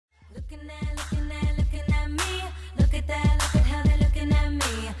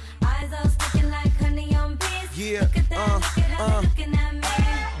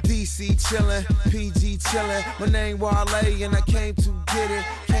DC chillin', PG chillin'. My name Wale and I came to get it,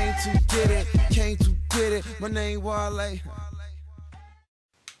 came to get it, came to get it. My name Wale.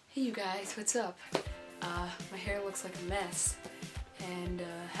 Hey you guys, what's up? My hair looks like a mess and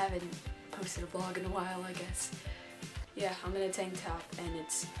haven't posted a vlog in a while, I guess. Yeah, I'm in a tank top and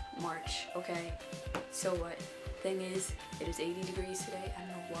it's March, okay? So what? Thing is, it is 80 degrees today. I don't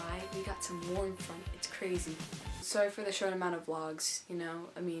know why. We got some warm front. It's crazy. Sorry for the short amount of vlogs, you know.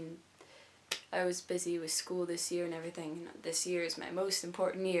 I mean, I was busy with school this year and everything. This year is my most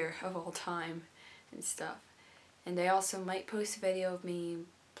important year of all time and stuff. And I also might post a video of me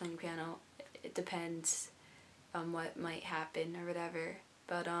playing piano. It depends on what might happen or whatever.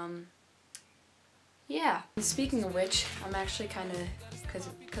 But, yeah. Speaking of which, I'm actually kind of,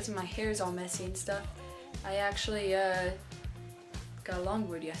 because my hair is all messy and stuff, I actually got a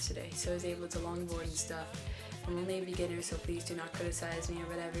longboard yesterday, so I was able to longboard and stuff. I'm only a beginner, so please do not criticize me or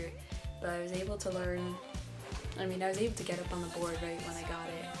whatever, but I was able to learn, I was able to get up on the board right when I got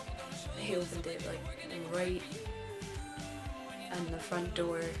it. I opened it like right on the front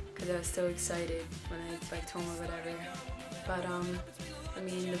door because I was so excited when I biked home or whatever. But I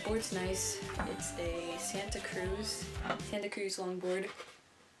mean, the board's nice. It's a Santa Cruz longboard.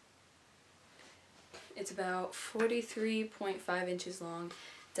 It's about 43.5 inches long.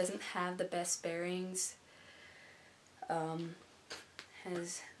 Doesn't have the best bearings.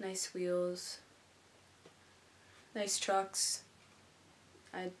 Has nice wheels. Nice trucks.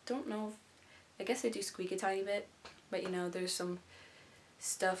 I don't know. I guess they do squeak a tiny bit, but you know, there's some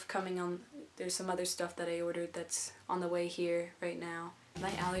stuff coming on. There's some other stuff that I ordered that's on the way here right now. My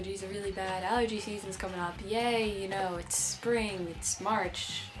allergies are really bad. Allergy season's coming up. Yay! You know, it's spring. It's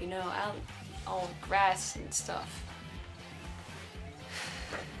March. You know, all grass and stuff.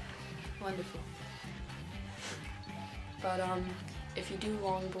 Wonderful. But if you do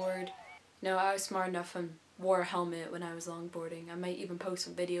longboard, no, I was smart enough and wore a helmet when I was longboarding. I might even post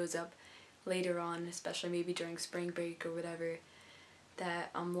some videos up later on, especially maybe during spring break or whatever,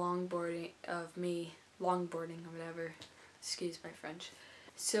 that I'm longboarding or whatever. Excuse my French.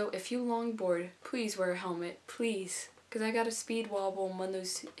 So if you longboard, please wear a helmet, please. Because I got a speed wobble on one of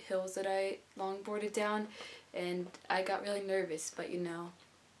those hills that I longboarded down, and I got really nervous, but you know,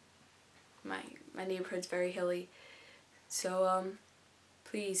 my neighborhood's very hilly. So,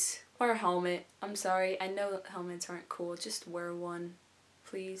 please, wear a helmet. I'm sorry, I know helmets aren't cool, just wear one,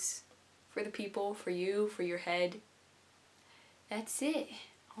 please. For the people, for you, for your head. That's it.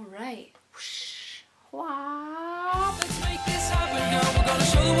 Alright. Wow. Let's make this happen, girl. We're gonna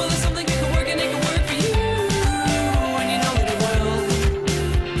show the world something you can work and it can work.